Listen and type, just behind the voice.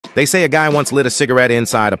They say a guy once lit a cigarette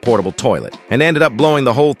inside a portable toilet and ended up blowing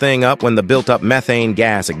the whole thing up when the built-up methane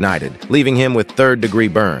gas ignited, leaving him with third-degree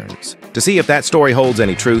burns. To see if that story holds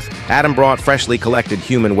any truth, Adam brought freshly collected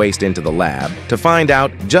human waste into the lab to find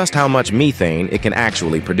out just how much methane it can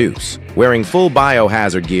actually produce. Wearing full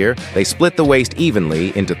biohazard gear, they split the waste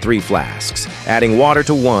evenly into 3 flasks, adding water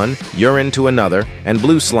to one, urine to another, and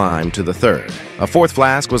blue slime to the third. A 4th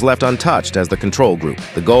flask was left untouched as the control group.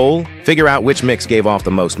 The goal? Figure out which mix gave off the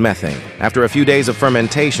most methane. After a few days of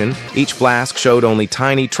fermentation, each flask showed only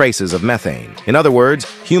tiny traces of methane. In other words,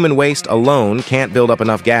 human waste alone can't build up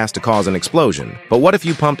enough gas to cause an explosion. But what if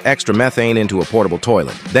you pumped extra methane into a portable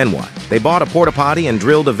toilet? Then what? They bought a porta potty and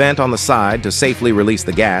drilled a vent on the side to safely release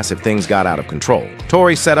the gas if things got out of control.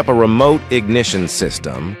 Tori set up a remote ignition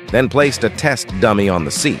system, then placed a test dummy on the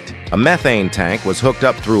seat. A methane tank was hooked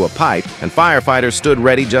up through a pipe, and firefighters stood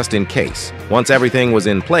ready just in case. Once everything was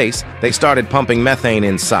in place, they started pumping methane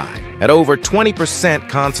inside. At over 20%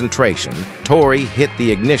 concentration, Tori hit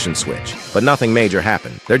the ignition switch, but nothing major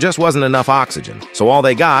happened. There just wasn't enough oxygen, so all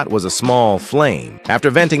they got was a small flame. After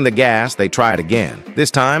venting the gas, they tried again. This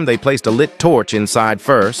time, they placed a lit torch inside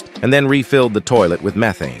first, and then refilled the toilet with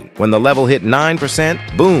methane. When the level hit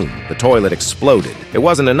 9%, boom, the toilet exploded. It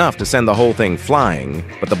wasn't enough to send the whole thing flying,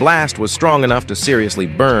 but the blast was strong enough to seriously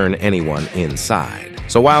burn anyone inside.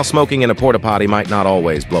 So while smoking in a porta potty might not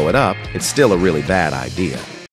always blow it up, it's still a really bad idea.